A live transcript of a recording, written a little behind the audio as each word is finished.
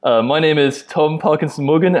My name is Tom Parkinson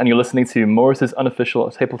Morgan, and you're listening to Morris's unofficial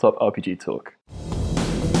tabletop RPG talk.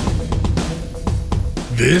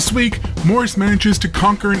 This week, Morris manages to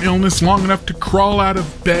conquer an illness long enough to crawl out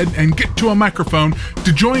of bed and get to a microphone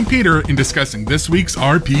to join Peter in discussing this week's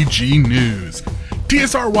RPG news.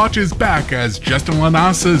 TSR Watch is back as Justin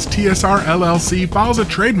Lanassa's TSR LLC files a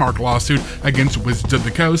trademark lawsuit against Wizards of the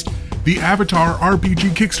Coast. The Avatar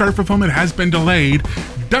RPG Kickstarter fulfillment has been delayed.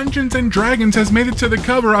 Dungeons & Dragons has made it to the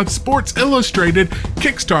cover of Sports Illustrated,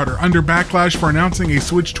 Kickstarter under backlash for announcing a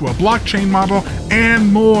switch to a blockchain model,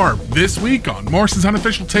 and more. This week on Morris's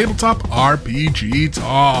unofficial tabletop RPG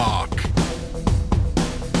talk.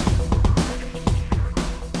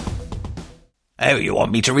 Oh, you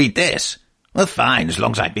want me to read this? Well, fine, as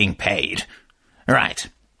long as I'm being paid. Right.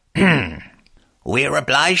 We're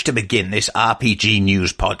obliged to begin this RPG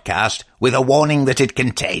News podcast with a warning that it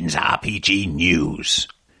contains RPG news.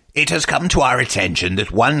 It has come to our attention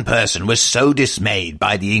that one person was so dismayed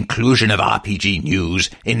by the inclusion of RPG news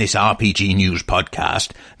in this RPG News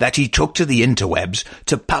podcast that he took to the interwebs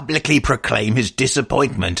to publicly proclaim his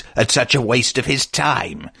disappointment at such a waste of his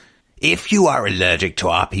time. If you are allergic to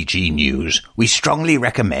RPG news, we strongly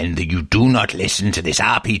recommend that you do not listen to this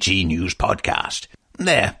RPG News podcast.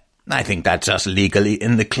 There, I think that's us legally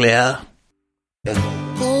in the clear.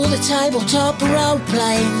 All the tabletop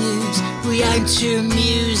role-playing news, we aim to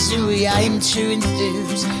amuse and we aim to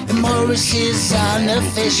enthuse. And Morris's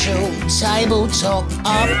unofficial tabletop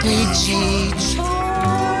RPG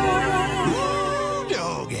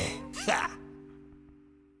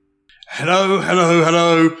Hello,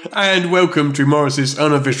 and welcome to Morris's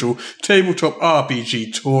unofficial tabletop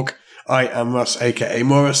RPG talk. I am Russ, aka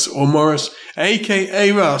Morris, or Morris,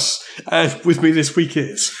 aka Russ, and with me this week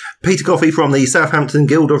is Peter Coffey from the Southampton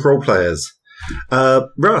Guild of Roleplayers.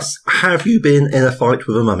 Russ, have you been in a fight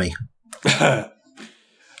with a mummy? Have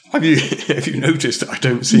you noticed that I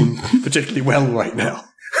don't seem particularly well right now?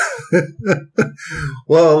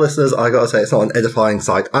 Well, listeners, I gotta say, it's not an edifying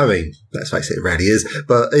sight. I mean, let's face it, it rarely is.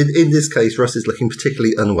 But in this case, Russ is looking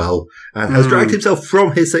particularly unwell and has dragged himself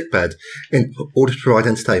from his sickbed in order to provide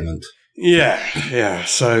entertainment. Yeah.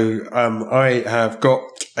 So, I have got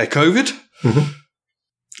a COVID. Mm-hmm.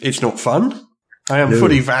 It's not fun. I am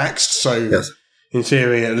fully vaxxed, so yes. In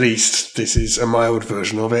theory, at least, this is a mild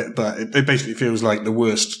version of it. But it basically feels like the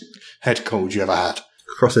worst head cold you ever had.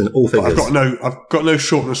 Crossing all fingers. I've got no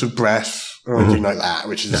shortness of breath or anything like that,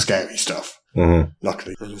 which is the scary stuff. Mm-hmm.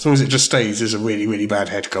 Luckily, as long as it just stays as a really, really bad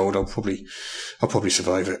head cold, I'll probably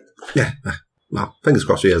survive it. Yeah, well, fingers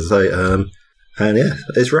crossed for you, as I say. And yeah,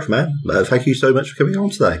 it's rough, man. Thank you so much for coming on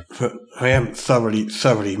today. But I am thoroughly,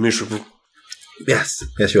 thoroughly miserable. Yes,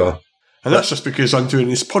 you are. And that's just because I'm doing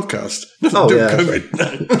this podcast. Nothing to do with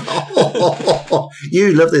COVID.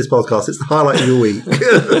 You love this podcast. It's the highlight of your week.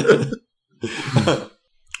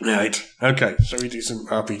 Right. Okay. So we do some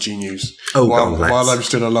RPG news. Oh, while I'm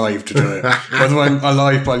still alive to do it. Whether I'm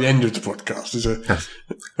alive by the end of the podcast is a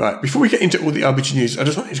right. Before we get into all the RPG news, I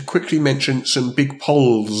just wanted to quickly mention some big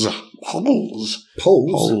polls. Polls.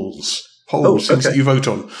 Things that you vote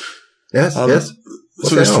on. Yes. Yes.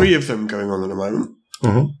 So there's 3 of them going on at the moment.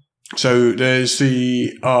 Mm-hmm. So there's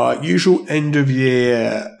the usual end of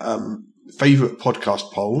year favourite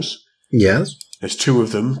podcast polls. Yes. There's 2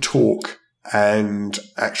 of them: talk and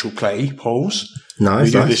actual play polls. Nice.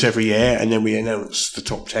 We do this every year, and then we announce the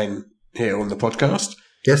top 10 here on the podcast.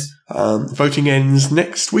 Yes. Voting ends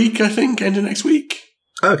next week, I think. End of next week.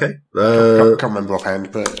 Okay. Can't remember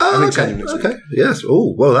offhand, but I think it's end of next week. Yes.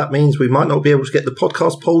 Oh, well, that means we might not be able to get the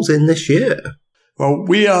podcast polls in this year. Well,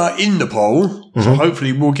 we are in the poll, so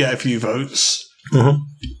hopefully we'll get a few votes. Mm-hmm.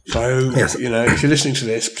 So, if you're listening to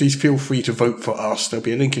this, please feel free to vote for us. There'll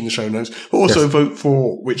be a link in the show notes. But also vote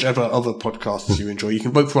for whichever other podcasts you enjoy. You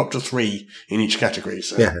can vote for up to 3 in each category.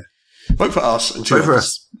 So vote for us and 2 vote for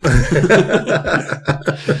us.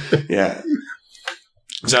 Yeah.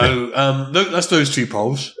 So that's those 2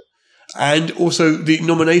 polls. And also the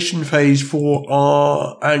nomination phase for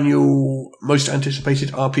our annual most anticipated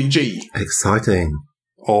RPG. Exciting.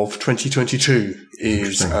 Of 2022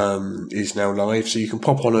 is now live, so you can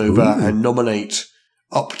pop on over and nominate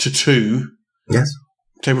up to 2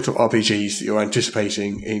 tabletop RPGs that you're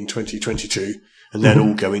anticipating in 2022, and then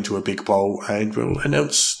all go into a big poll, and we'll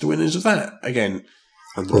announce the winners of that again.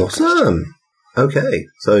 Awesome. Okay,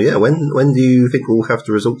 so when do you think we'll have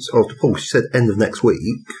the results of the poll? You said end of next week.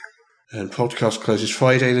 And podcast closes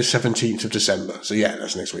Friday the 17th of December, so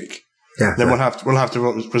that's next week. Yeah. Then we'll have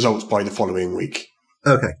the results by the following week.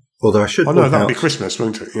 Okay. Although I should. Oh no, that'll be Christmas,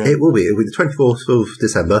 won't it? Yeah. It will be. It'll be the 24th of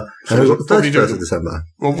December, and we've got the 31st of December.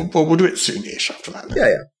 Well, we'll do it soonish after that. Then.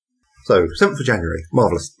 Yeah. So, 7th of January.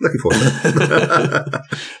 Marvellous. Looking forward to it.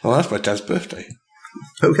 Oh, that's my dad's birthday.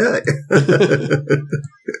 Okay.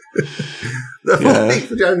 The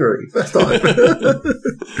 14th of January. First time.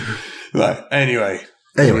 Right. Anyway.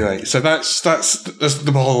 So that's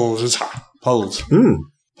the polls. Polls.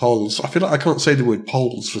 Polls. I feel like I can't say the word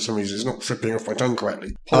polls for some reason. It's not slipping off my tongue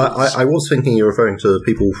correctly. I was thinking you were referring to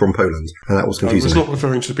people from Poland, and that was confusing. I was not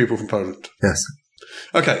referring to the people from Poland. Yes.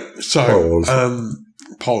 Okay, so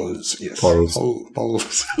polls. Yes.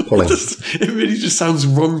 Polls. It really just sounds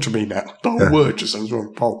wrong to me now. The whole word just sounds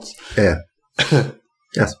wrong. Polls. Yeah.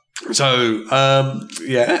 Yes. So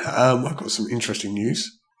I've got some interesting news.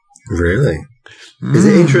 Really? Is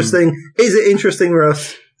it interesting? Is it interesting,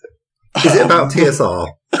 Russ? Is it about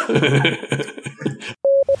TSR?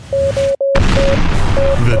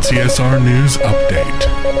 The TSR News Update.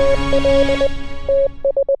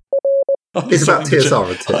 It's about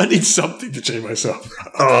TSR. I need something to cheer myself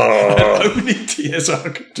up. Only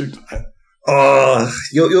TSR can do that. Oh,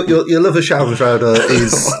 your love of Schadenfreude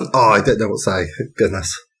is... I don't know what to say.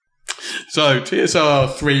 Goodness. So,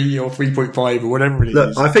 TSR 3 or 3.5 or whatever it is.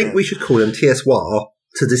 Look, I think we should call them TSWR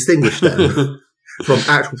to distinguish them from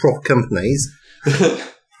actual proper companies.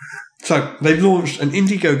 So, they've launched an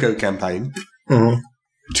Indiegogo campaign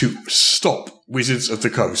to stop Wizards of the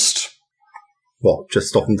Coast. What? Just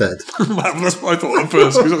stop them dead? That's what I thought at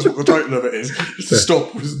first, because that's what the title of it is. Just to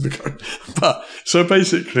stop Wizards of the Coast. But, so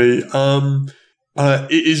basically,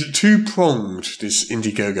 it is two-pronged, this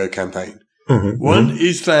Indiegogo campaign. One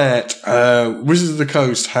is that Wizards of the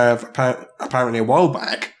Coast have apparently a while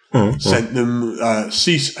back sent them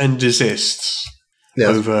cease and desists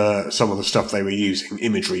over some of the stuff they were using,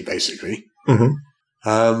 imagery basically.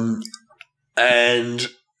 And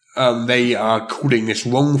they are calling this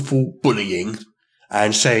wrongful bullying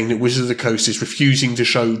and saying that Wizards of the Coast is refusing to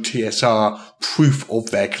show TSR proof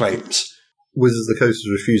of their claims. Wizards of the Coast is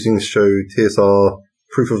refusing to show TSR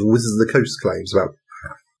proof of Wizards of the Coast's claims about,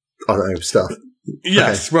 I don't know, stuff.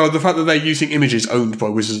 Yes, okay. Well, the fact that they're using images owned by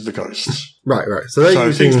Wizards of the Coast. Right. So they're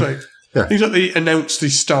using... Things like they announced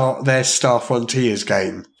their Star Frontiers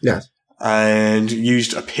game. Yes. And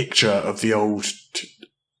used a picture of the old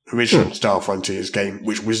original Star Frontiers game,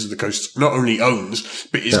 which Wizards of the Coast not only owns,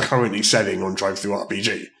 but is currently selling on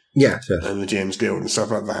DriveThruRPG. Yes. And the GM's Guild and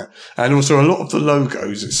stuff like that. And also a lot of the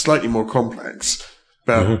logos, it's slightly more complex.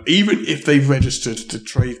 But even if they've registered the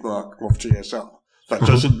trademark of TSR, that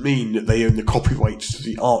doesn't mean that they own the copyright to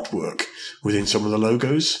the artwork within some of the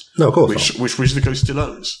logos. No, of course which Wizards of the Coast still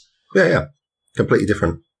owns. Yeah. Completely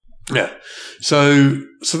different. Yeah. So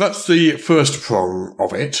that's the first prong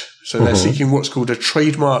of it. So they're seeking what's called a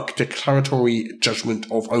trademark declaratory judgment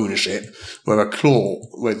of ownership, where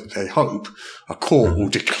they hope a court will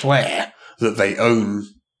declare that they own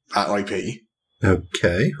that IP.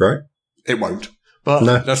 Okay, right. It won't. But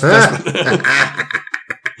no. that's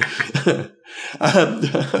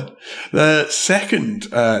the second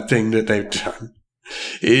thing that they've done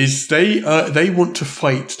is they want to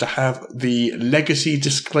fight to have the legacy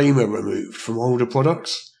disclaimer removed from older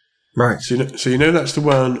products. Right. So you know that's the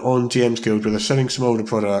one on DM's Guild where they're selling some older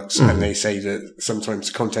products and they say that sometimes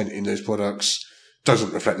the content in those products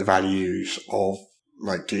doesn't reflect the values of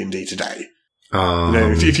like D&D today.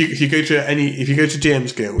 If you go to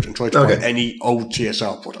DM's Guild and try to find any old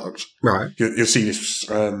TSR product, right, you'll see this.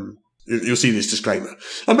 You'll see this disclaimer.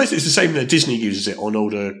 And basically, it's the same that Disney uses it on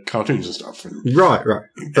older cartoons and stuff. Right.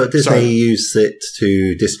 But Disney uses it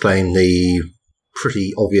to disclaim the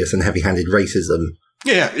pretty obvious and heavy-handed racism.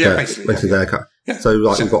 Yeah, basically. So,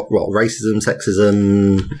 we've got racism,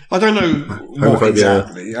 sexism. I don't know what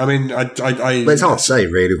exactly. I mean, but it's hard to say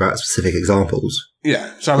really about specific examples.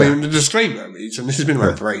 Yeah. So, I mean, the disclaimer reads, and this has been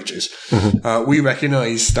around for ages, we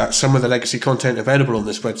recognise that some of the legacy content available on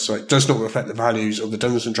this website does not reflect the values of the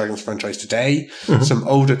Dungeons & Dragons franchise today. Some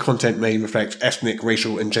older content may reflect ethnic,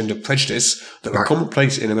 racial, and gender prejudice that were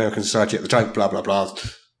commonplace in American society at the time, blah, blah, blah. So,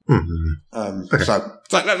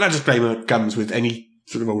 that disclaimer comes with any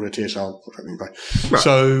sort of older TSR.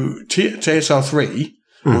 So, TSR 3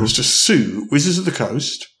 wants to sue Wizards of the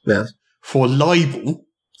Coast for libel.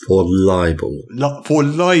 For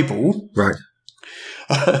libel. Right.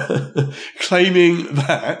 Claiming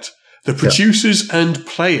that the producers and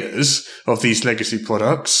players of these legacy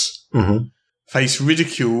products face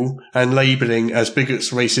ridicule and labelling as bigots,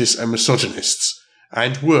 racists, and misogynists,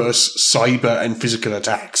 and worse, cyber and physical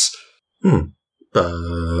attacks.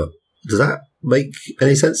 Does that make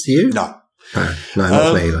any sense to you? No. No,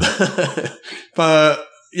 not me either. But,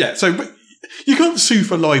 yeah, so... You can't sue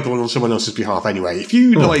for libel on someone else's behalf anyway. If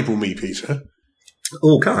you libel me, Peter...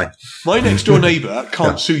 Okay. My next-door neighbour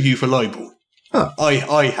can't sue you for libel. Oh.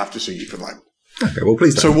 I have to sue you for libel. Okay, well,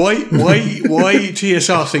 please don't. So why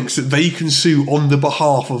TSR thinks that they can sue on the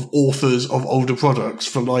behalf of authors of older products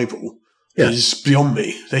for libel is beyond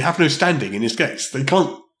me. They have no standing in this case. They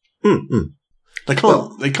can't. They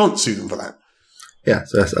can't. They can't sue them for that. Yeah.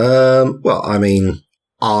 So that's, well, I mean,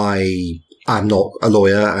 I'm not a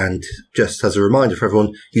lawyer, and just as a reminder for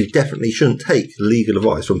everyone, you definitely shouldn't take legal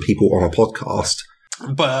advice from people on a podcast.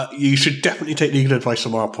 But you should definitely take legal advice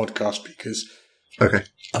from our podcast because. Okay.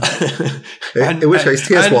 In which case,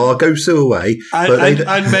 TSR, go sue away.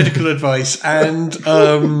 And medical advice and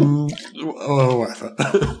whatever.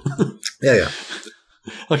 Yeah.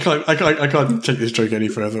 I can't take this joke any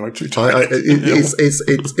further. I'm too tired. It's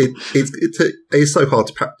so hard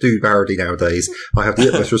to do parody nowadays. I have the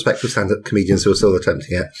utmost respect for stand-up comedians who are still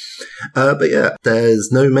attempting it. But yeah,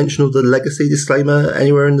 there's no mention of the legacy disclaimer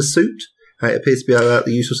anywhere in the suit. It appears to be about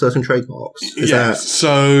the use of certain trademarks.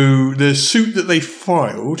 So the suit that they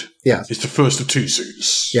filed is the first of two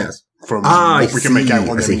suits. Yes. From what we can make out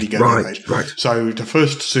on their Indiegogo page. Right. So the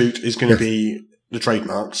first suit is going to be the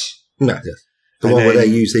trademarks. No, yes. The one where they're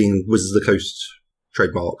using Wizards of the Coast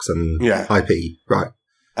trademarks and IP. Right.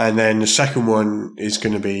 And then the second one is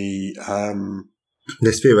going to be...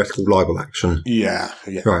 this theoretical libel action. Yeah.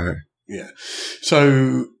 Right. Yeah.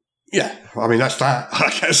 So... Yeah, I mean, that's that, I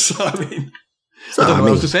guess. I mean, I don't know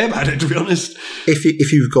what else to say about it, to be honest. If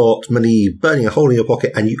you've got money burning a hole in your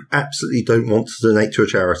pocket and you absolutely don't want to donate to a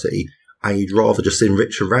charity and you'd rather just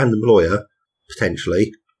enrich a random lawyer,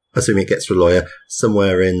 potentially, assuming it gets to a lawyer,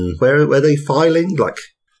 somewhere in... Where are they filing? Like,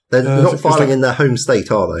 they're not filing in their home state,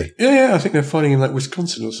 are they? Yeah, I think they're filing in, like,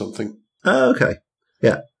 Wisconsin or something. Oh, okay.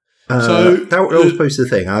 Yeah. So that was posted the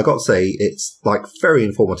thing. I got to say, it's, like, very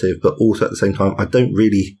informative, but also at the same time, I don't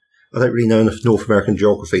really know enough North American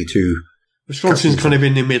geography to... Wisconsin's kind of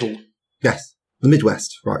in the middle. Yes. The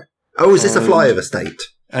Midwest, right. Oh, is this a flyover state?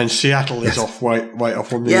 And Seattle is off right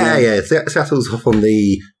off on the... Yeah. Seattle's off on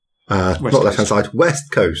the... not left-hand side,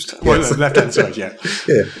 West Coast. Well, left-hand side, yeah.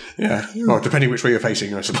 Yeah. Well, depending which way you're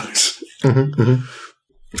facing, I suppose.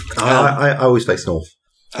 I always face north.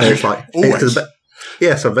 It's like... Always?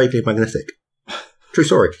 Yes, I'm vaguely magnetic. True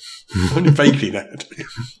story. Only vaguely that.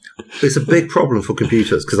 It's a big problem for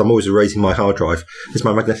computers because I'm always erasing my hard drive. It's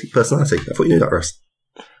my magnetic personality. I thought you knew that, Russ.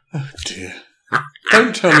 Oh, dear.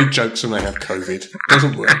 Don't tell me jokes when I have COVID. It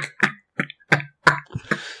doesn't work.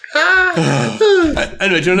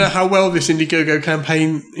 Anyway, do you know how well this Indiegogo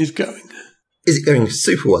campaign is going? Is it going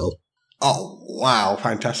super well? Oh, wow.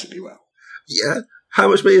 Fantastically well. Yeah. How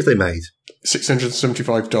much money have they made?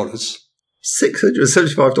 $675.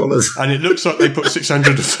 $675. And it looks like they put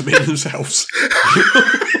 600 of them in themselves.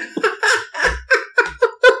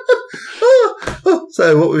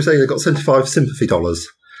 So what we were saying, they've got 75 sympathy dollars.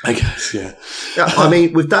 I guess, yeah. I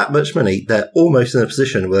mean, with that much money, they're almost in a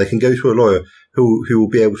position where they can go to a lawyer who will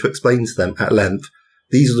be able to explain to them at length,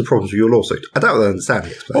 these are the problems with your lawsuit. I doubt they understand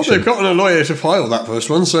the explanation. Well, they've gotten a lawyer to file that first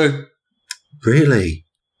one, so... Really?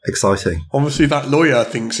 Exciting. Obviously, that lawyer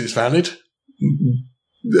thinks it's valid.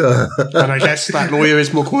 And I guess that lawyer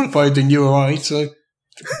is more qualified than you or I, so...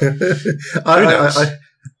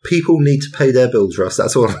 People need to pay their bills, Russ.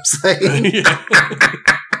 That's all I'm saying.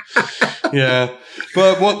 Yeah.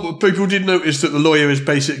 But what people did notice that the lawyer is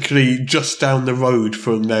basically just down the road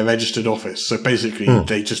from their registered office. So basically,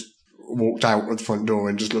 they just walked out at the front door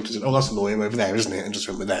and just looked and said, oh, that's the lawyer over there, isn't it? And just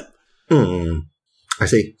went with them. I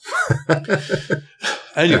see.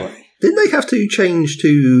 Anyway. Didn't they have to change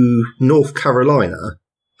to North Carolina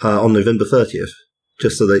on November 30th?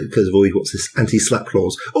 Just so because of all what's this anti-slap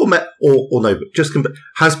clause, or no, but just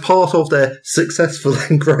has part of their successful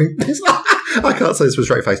and growing. I can't say this with a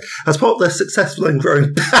straight face. As part of their successful and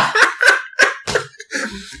growing.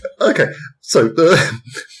 Okay, so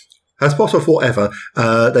as part of whatever,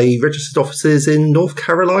 they registered offices in North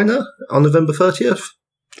Carolina on November 30th.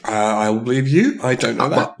 I'll believe you. I don't know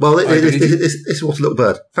that. Well, this is what a little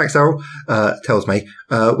bird. Thanks, Daryl. Tells me,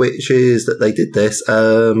 which is that they did this,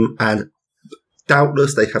 and.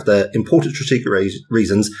 Doubtless, they have their important strategic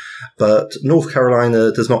reasons, but North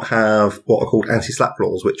Carolina does not have what are called anti-slap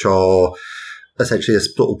laws, which are essentially a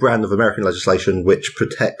sort of brand of American legislation which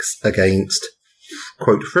protects against,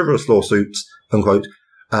 quote, frivolous lawsuits, unquote,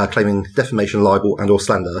 claiming defamation, libel, and or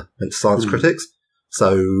slander meant to science critics.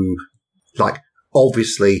 So,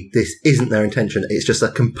 obviously, this isn't their intention. It's just a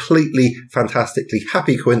completely fantastically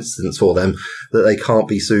happy coincidence for them that they can't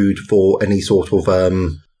be sued for any sort of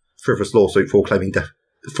frivolous lawsuit for claiming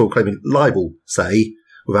libel, say,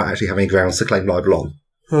 without actually having grounds to claim libel on.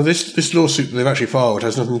 Well, this lawsuit that they've actually filed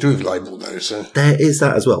has nothing to do with libel, though, so... There is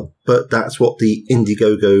that as well, but that's what the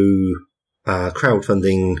Indiegogo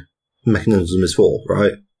crowdfunding mechanism is for,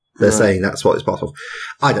 right? They're saying that's what it's part of.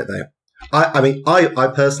 I don't know. I mean,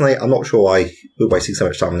 I personally, I'm not sure we're wasting so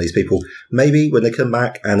much time on these people. Maybe when they come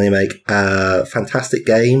back and they make a fantastic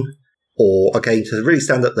game, or a game to really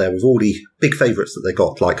stand up there with all the big favourites that they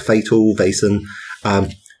got, like Fatal, Vaesen,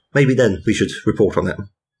 maybe then we should report on it.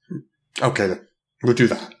 Okay, then. We'll do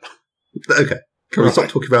that. Okay. Can we stop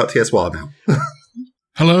talking about TSR now?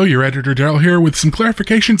 Hello, your editor Daryl here with some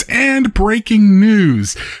clarifications and breaking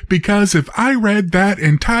news. Because if I read that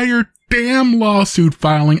entire damn lawsuit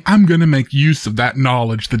filing, I'm going to make use of that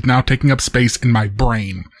knowledge that's now taking up space in my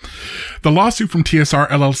brain. The lawsuit from TSR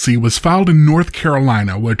LLC was filed in North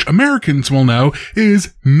Carolina, which Americans will know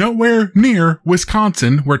is nowhere near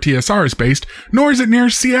Wisconsin, where TSR is based, nor is it near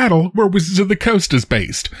Seattle, where Wizards of the Coast is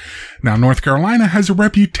based. Now, North Carolina has a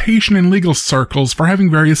reputation in legal circles for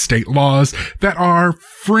having various state laws that are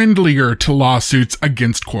friendlier to lawsuits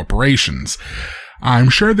against corporations.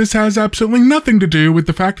 I'm sure this has absolutely nothing to do with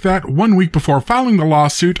the fact that 1 week before filing the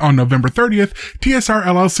lawsuit on November 30th, TSR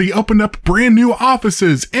LLC opened up brand new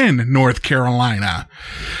offices in North Carolina.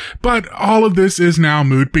 But all of this is now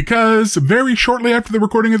moot because very shortly after the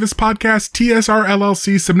recording of this podcast, TSR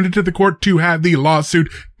LLC submitted to the court to have the lawsuit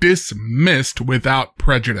dismissed without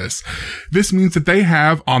prejudice. This means that they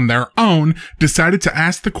have, on their own, decided to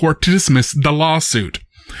ask the court to dismiss the lawsuit.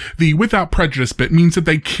 The without prejudice bit means that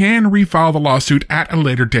they can refile the lawsuit at a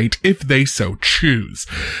later date if they so choose.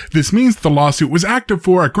 This means the lawsuit was active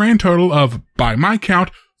for a grand total of, by my count,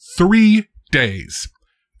 3 days.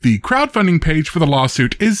 The crowdfunding page for the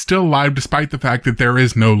lawsuit is still live despite the fact that there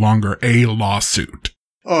is no longer a lawsuit.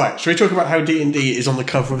 Alright, shall we talk about how D&D is on the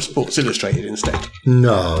cover of Sports Illustrated instead?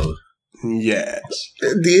 No. Yes.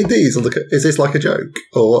 D&D is on the is this like a joke?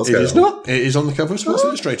 Or what's going on? It is not. It is on the cover of Sports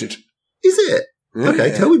Illustrated. Is it? Yeah.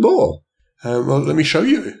 Okay, tell me more. Well, let me show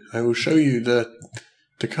you. I will show you the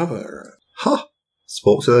cover. Huh.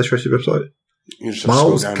 Sports Illustrated website. You just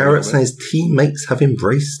Miles scroll down Garrett and his teammates have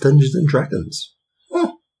embraced Dungeons and Dragons.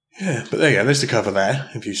 Oh. Yeah, but there you go. There's the cover there.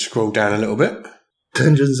 If you scroll down a little bit.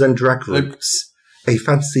 Dungeons and Dragons. A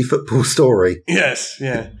fantasy football story. Yes,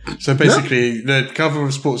 yeah. So basically, the cover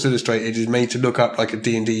of Sports Illustrated is made to look up like a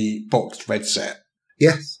D&D boxed red set.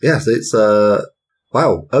 Yes, it's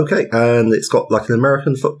wow, okay. And it's got like an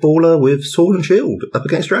American footballer with sword and shield up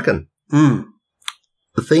against Dragon. Mm.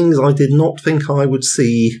 The things I did not think I would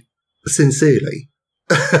see sincerely.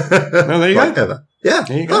 Well, there you like go. Ever. Yeah.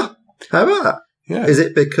 There you go. How about that? Yeah. Is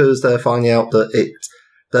it because they're finding out that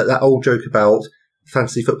that old joke about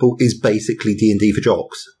fantasy football is basically D&D for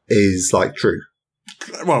jocks is like true?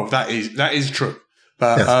 Well, that is true.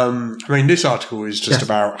 But, yes. I mean, this article is just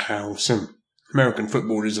about how some American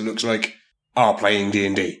footballers, it looks like, are playing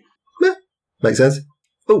D&D. Yeah, makes sense.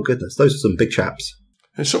 Oh, goodness, those are some big chaps.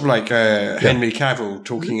 It's sort of like Henry Cavill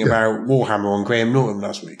talking about Warhammer on Graham Norton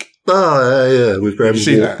last week. Oh, yeah, with Graham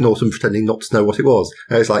Norton pretending not to know what it was.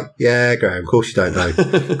 And it's like, yeah, Graham, of course you don't know.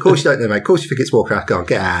 Of course you don't know, mate. Of course you think it's Warcraft. Go on,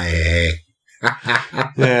 get out of here.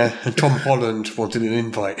 Yeah, and Tom Holland wanted an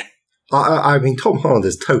invite. I mean, Tom Holland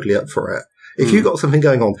is totally up for it. If you've got something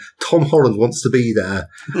going on, Tom Holland wants to be there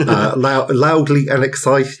loudly and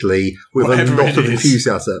excitedly with Whatever a lot of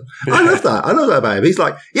enthusiasm. Yeah. I love that. I love that about him. He's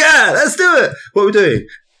like, yeah, let's do it. What are we doing?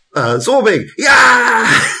 Zorbing. Yeah!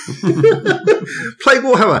 Play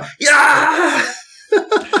Warhammer. Yeah!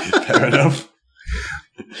 Fair enough.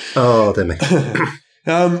 Oh, dear me.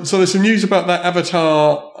 So there's some news about that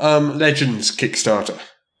Avatar Legends Kickstarter.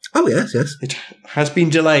 Oh, yes. It has been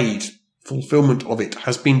delayed. Fulfillment of it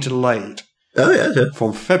has been delayed. Oh, yeah.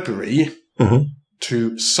 From February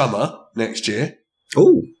to summer next year.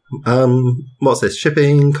 Oh, what's this?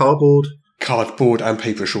 Shipping, cardboard? Cardboard and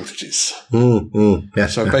paper shortages. Yeah.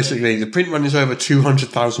 So basically, the print run is over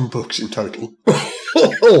 200,000 books in total.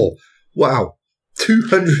 Oh, wow.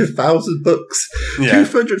 200,000 books. Yeah.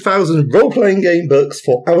 200,000 role-playing game books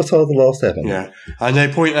for Avatar The Last Airbender. Yeah. And they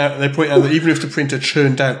point out that even if the printer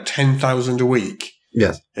churned out 10,000 a week,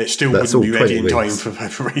 yes, it still wouldn't be ready in time for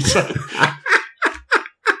February. So.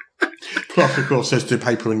 Plus, of course, there's the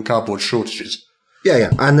paper and cardboard shortages.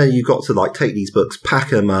 Yeah. And then you've got to like take these books, pack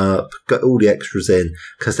them up, get all the extras in,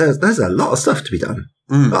 because there's a lot of stuff to be done.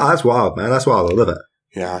 Oh, that's wild, man. That's wild. I love it.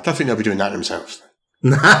 Yeah, I don't think they'll be doing that themselves.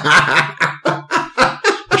 I'm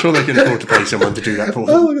sure they can afford to pay someone to do that for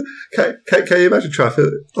them. Oh, can you imagine trying to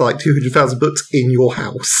fit like 200,000 books in your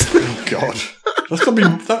house? Oh, God.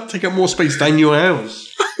 That'd take up more space than your house.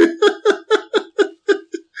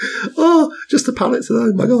 Oh, just the pallets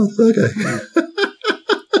alone. My God. Okay.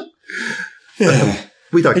 Yeah.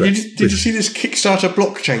 We digress. Did you see this Kickstarter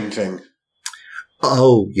blockchain thing?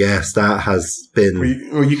 Oh, yes, that has been.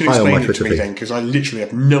 Well, you can explain it to me then, because I literally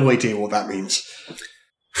have no idea what that means.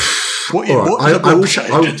 What is a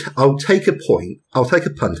blockchain? I'll take a point. I'll take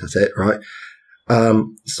a punt at it, right?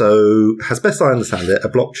 So, as best I understand it, a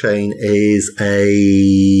blockchain is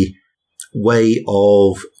a way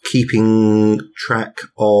of keeping track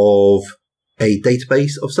of a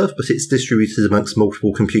database of stuff, but it's distributed amongst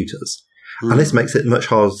multiple computers. And this makes it much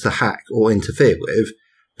harder to hack or interfere with,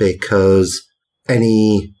 because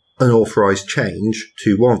any unauthorized change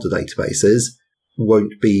to one of the databases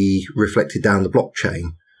won't be reflected down the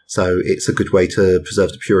blockchain. So it's a good way to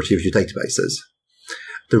preserve the purity of your databases.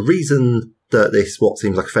 The reason that this, what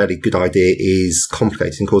seems like a fairly good idea, is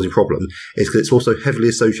complicated and causing a problem is because it's also heavily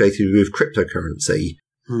associated with cryptocurrency,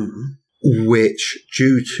 which,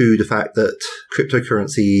 due to the fact that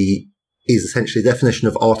cryptocurrency is essentially the definition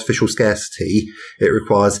of artificial scarcity, it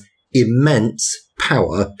requires immense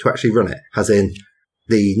power to actually run it, as in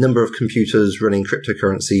the number of computers running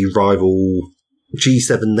cryptocurrency rival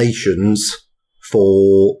G7 nations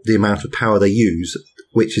for the amount of power they use,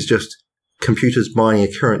 which is just computers mining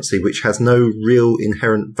a currency which has no real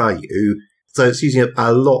inherent value. So it's using up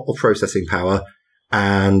a lot of processing power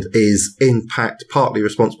and is in fact partly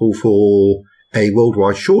responsible for a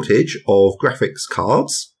worldwide shortage of graphics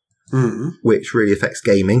cards, which really affects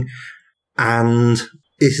gaming. And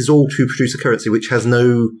this is all to produce a currency which has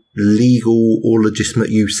no legal or legitimate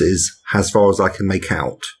uses, as far as I can make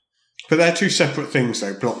out. But they're two separate things,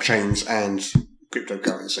 though, blockchains and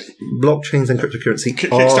cryptocurrency. Blockchains and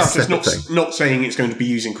cryptocurrency are separate things. Not saying it's going to be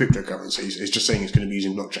using cryptocurrencies, it's just saying it's going to be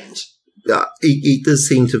using blockchains. It does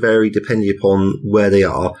seem to vary depending upon where they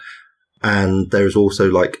are. And there is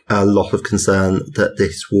also a lot of concern that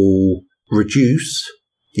this will reduce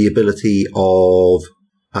the ability of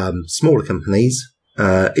smaller companies,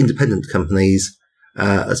 independent companies,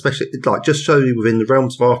 especially just show you within the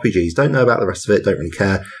realms of RPGs. Don't know about the rest of it, don't really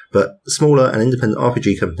care. But smaller and independent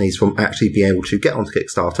RPG companies from actually being able to get onto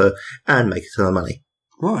Kickstarter and make a ton of money.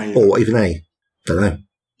 Right. Or even don't know.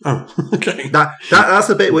 Oh, okay. That's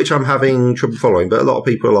a bit which I'm having trouble following, but a lot of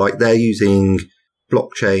people are they're using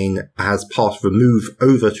blockchain as part of a move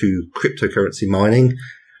over to cryptocurrency mining.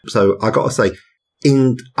 So I got to say,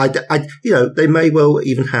 they may well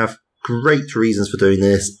even have great reasons for doing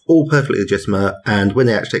this, all perfectly legitimate, and when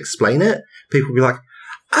they actually explain it, people will be like,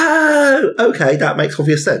 oh, okay, that makes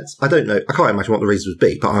obvious sense. I don't know, I can't imagine what the reasons would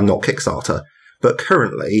be, but I'm not Kickstarter. But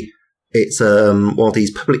currently, it's one of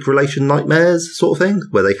these public relation nightmares sort of thing,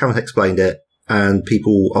 where they haven't explained it, and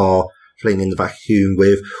people are fleeing in the vacuum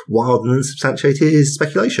with wild and unsubstantiated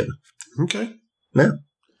speculation. Okay. Yeah.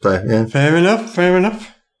 So, yeah. Fair enough.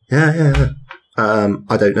 Yeah.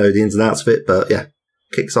 I don't know the ins and outs of it, but yeah.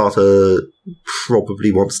 Kickstarter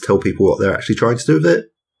probably wants to tell people what they're actually trying to do with it.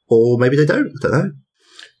 Or maybe they don't. I don't know.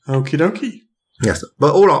 Okie dokie. Yes.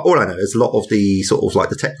 But all I know is a lot of the sort of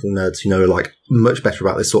the technical nerds who know much better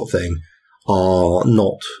about this sort of thing are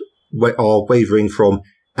wavering from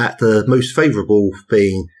at the most favourable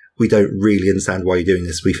being, we don't really understand why you're doing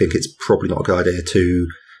this. We think it's probably not a good idea to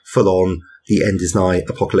full on the end is nigh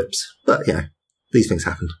apocalypse. But, these things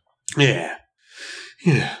happen. Yeah.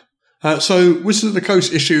 So Wizards of the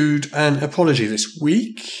Coast issued an apology this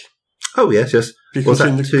week. Oh, yes. Was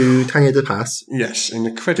that to Tanya DePass? Yes, in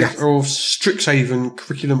the credit of Strixhaven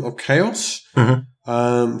Curriculum of Chaos.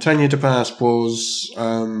 Mm-hmm. Tanya DePass was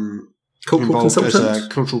involved as a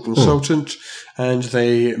cultural consultant, and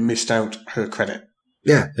they missed out her credit.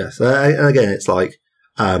 Yeah, yes. And again, it's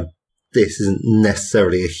this isn't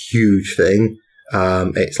necessarily a huge thing.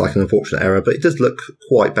 It's an unfortunate error, but it does look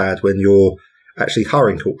quite bad when you're actually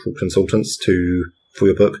hiring cultural consultants for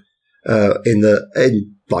your book.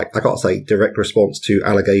 I gotta say, direct response to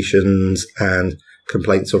allegations and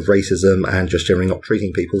complaints of racism and just generally not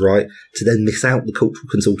treating people right, to then miss out the cultural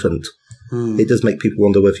consultant. It does make people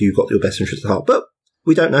wonder whether you've got your best interests at heart, but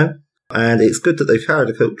we don't know. And it's good that they've hired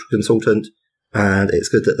a cultural consultant, and it's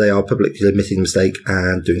good that they are publicly admitting the mistake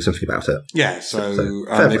and doing something about it. Yeah, so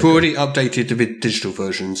they've already updated the digital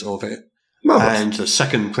versions of it. Marvelous. And the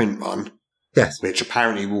second print one, yes, which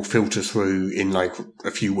apparently will filter through in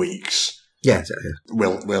a few weeks. Yeah.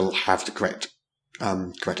 Will have the correct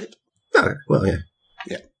credit. Oh, well, yeah.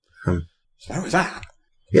 Yeah. So that was that.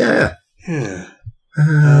 Yeah.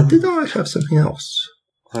 Did I have something else?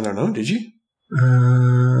 I don't know, did you?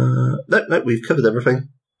 No, we've covered everything.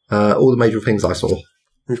 All the major things I saw.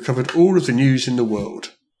 We've covered all of the news in the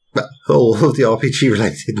world. Well, all of the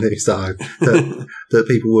RPG-related news that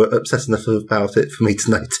people were obsessed enough about it for me to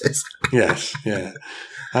notice. Yes, yeah.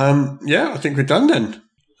 I think we're done then.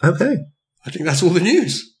 Okay. I think that's all the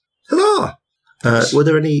news. Huzzah! Were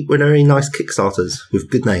there any nice Kickstarters with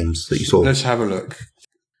good names that you saw? Let's have a look.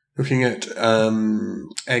 Looking at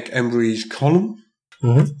Egg Embry's column,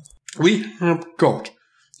 we have got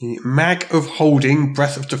the Mag of Holding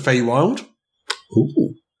Breath of the Feywild.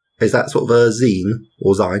 Ooh. Is that sort of a zine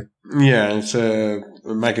or zine? Yeah, it's a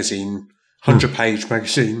magazine, 100-page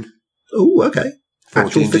magazine. Oh, okay.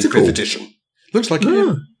 Actual physical 5th edition. Looks like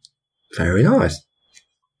it. Very nice.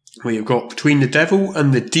 We've got Between the Devil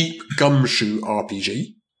and the Deep Gumshoe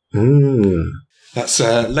RPG. That's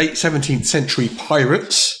late 17th century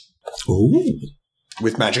pirates. Ooh.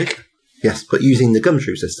 With magic. Yes, but using the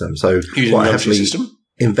Gumshoe system. So using quite the a Gumshoe heavily system.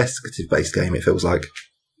 investigative-based game, it feels like.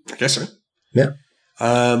 I guess so. Yeah.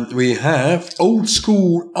 We have Old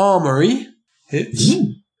School Armory. It's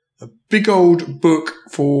a big old book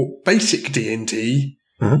for basic D&D,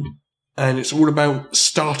 and it's all about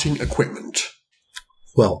starting equipment.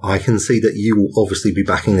 Well, I can see that you will obviously be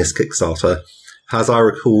backing this Kickstarter. As I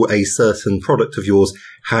recall, a certain product of yours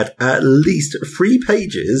had at least 3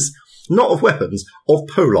 pages, not of weapons, of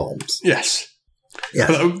polearms. Yes. Yes.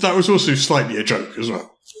 But that was also slightly a joke as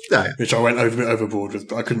well, Yeah. which I went a bit overboard with,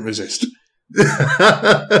 but I couldn't resist.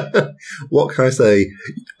 What can I say?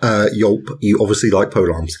 Yelp, you obviously like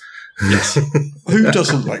polearms. Yes. Who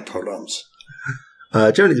doesn't like polearms?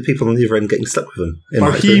 Generally the people on the other end getting stuck with them. in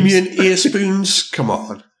my Bohemian experience. ear spoons? Come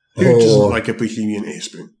on. Who doesn't like a Bohemian ear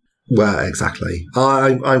spoon? Well, exactly.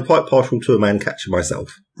 I'm quite partial to a man catcher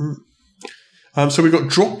myself. So we've got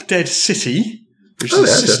Drop Dead City, which is a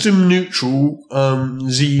system-neutral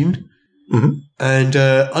zine. And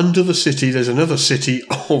under the city, there's another city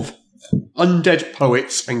of undead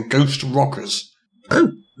poets and ghost rockers.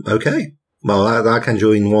 Oh, okay. Well, I can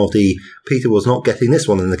join one of the Peter was not getting this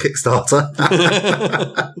one in the Kickstarter.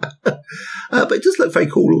 But it does look very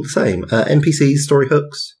cool all the same. NPCs, story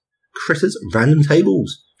hooks, critters, random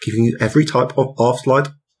tables, giving you every type of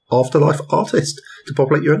afterlife artist to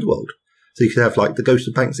populate your underworld. So you could have, like, the ghost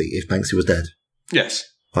of Banksy if Banksy was dead. Yes.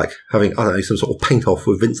 Like having, I don't know, some sort of paint-off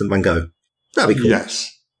with Vincent van Gogh. That'd be cool. Yes.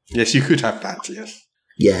 Yes, you could have that, yes.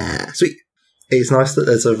 Yeah, sweet. It's nice that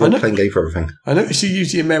there's a role-playing game for everything. I noticed you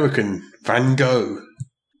use the American Van Gogh.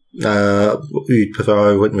 You'd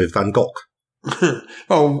prefer I went with Van Gogh.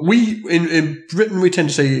 Well, in Britain we tend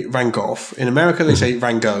to say Van Gogh. In America they say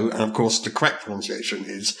Van Gogh, and of course the correct pronunciation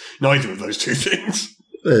is neither of those two things.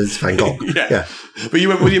 It's Van Gogh. Yeah. But you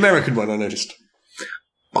went with the American one, I noticed.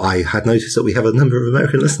 I had noticed that we have a number of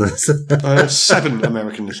American listeners. 7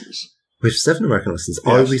 American listeners. We have 7 American listeners.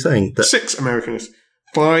 Yes. I would be saying that 6 American listeners.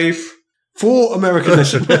 4 American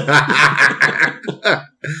listeners.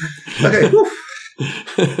 Okay.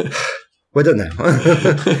 We're done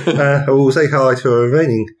now. We'll say hi to our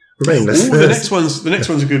remaining listeners. The next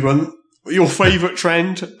one's a good one. Your favourite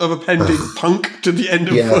trend of appending punk to the end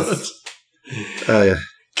of words. Yeah.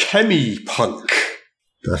 Chemi-punk.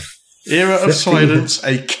 Era of Silence,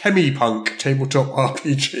 a chemi-punk tabletop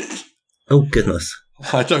RPG. Oh, goodness.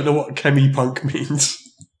 I don't know what chemi-punk means.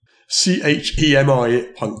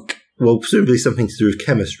 CHEMI punk. Well, presumably something to do with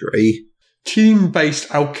chemistry. Team-based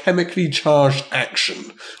alchemically charged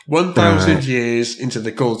action. 1,000 years into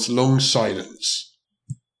the gods' long silence.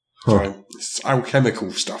 Sorry, it's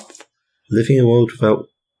alchemical stuff. Living in a world without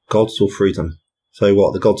gods or freedom. So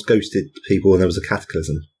what, the gods ghosted people and there was a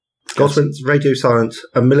cataclysm. Gods went radio silent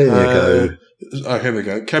a millennia ago. Oh, here we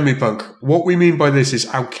go. Chemi-punk. What we mean by this is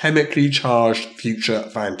alchemically charged future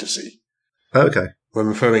fantasy. Okay. When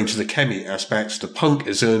referring to the chemi aspect, the punk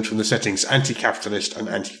is earned from the setting's anti-capitalist and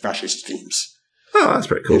anti-fascist themes. Oh, that's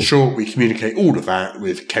pretty cool. In short, we communicate all of that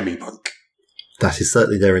with chemi-punk. That is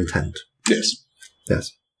certainly their intent. Yes.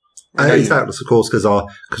 Yes. And it's doubtless, of course,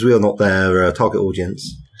 because we are not their target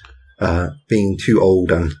audience, being too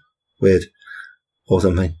old and weird or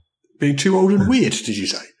something. Being too old and weird, did you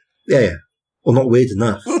say? Yeah. Or not weird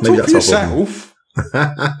enough. Well, maybe talk that's for our problem. yourself.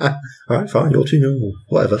 All right, fine. You're too normal.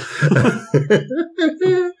 Whatever.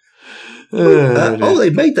 They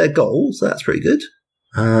made their goals. So that's pretty good.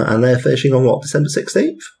 And they're finishing on what, December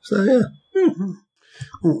 16th? So yeah.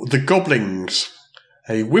 Mm-hmm. Ooh, the Goblins,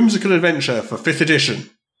 a whimsical adventure for 5th edition.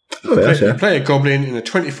 Oh, yes, You play a goblin in a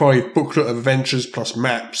 25 booklet of adventures plus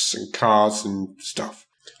maps and cards and stuff.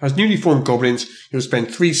 As newly formed goblins, you'll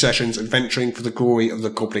spend 3 sessions adventuring for the glory of the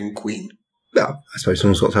Goblin Queen. Well, I suppose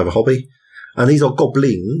someone's got to have a hobby. And these are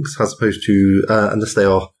goblins, as opposed to, unless they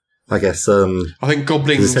are, I guess... I think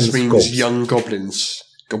goblins means gobs. young goblins.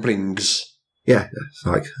 Goblins. Yeah, it's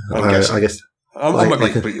like, I guess... I might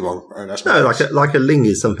be completely wrong. That's like a ling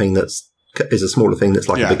is something is a smaller thing that's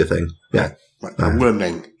like a bigger thing. Yeah. Like a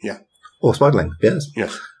wormling, yeah. Or spiderling, yes.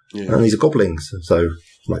 Yes. Yeah. And these are goblins, so,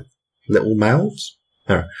 like, little mouths,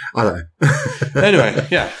 I don't know. Anyway,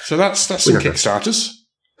 yeah. So that's some Kickstarters.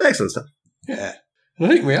 Excellent stuff. Yeah. I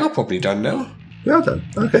think we are probably done now. We are done.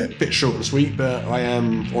 Okay. A bit short and sweet, but I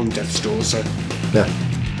am on death's door, so Yeah.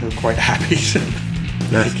 I'm quite happy to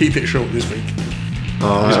keep it short this week.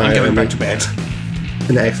 I'm going back to bed.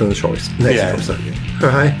 An excellent choice. Yeah. Choice. All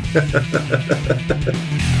right.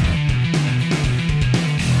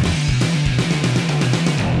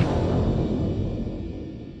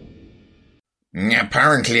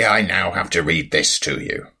 Apparently I now have to read this to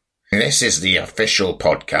you. This is the official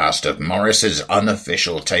podcast of Morris's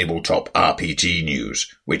unofficial tabletop RPG news,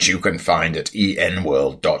 which you can find at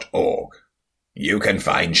enworld.org. You can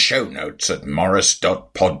find show notes at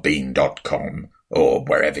morris.podbean.com or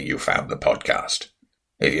wherever you found the podcast.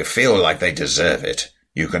 If you feel like they deserve it,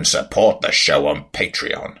 you can support the show on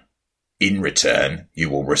Patreon. In return, you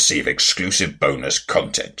will receive exclusive bonus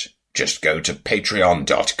content. Just go to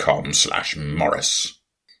patreon.com/Morris.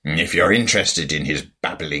 If you're interested in his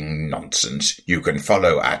babbling nonsense, you can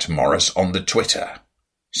follow @Morris on the Twitter.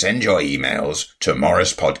 Send your emails to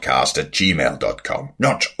morrispodcast@gmail.com.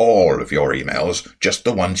 Not all of your emails, just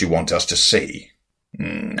the ones you want us to see.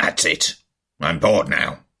 That's it. I'm bored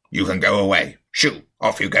now. You can go away. Shoo,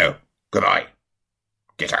 off you go. Goodbye.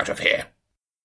 Get out of here.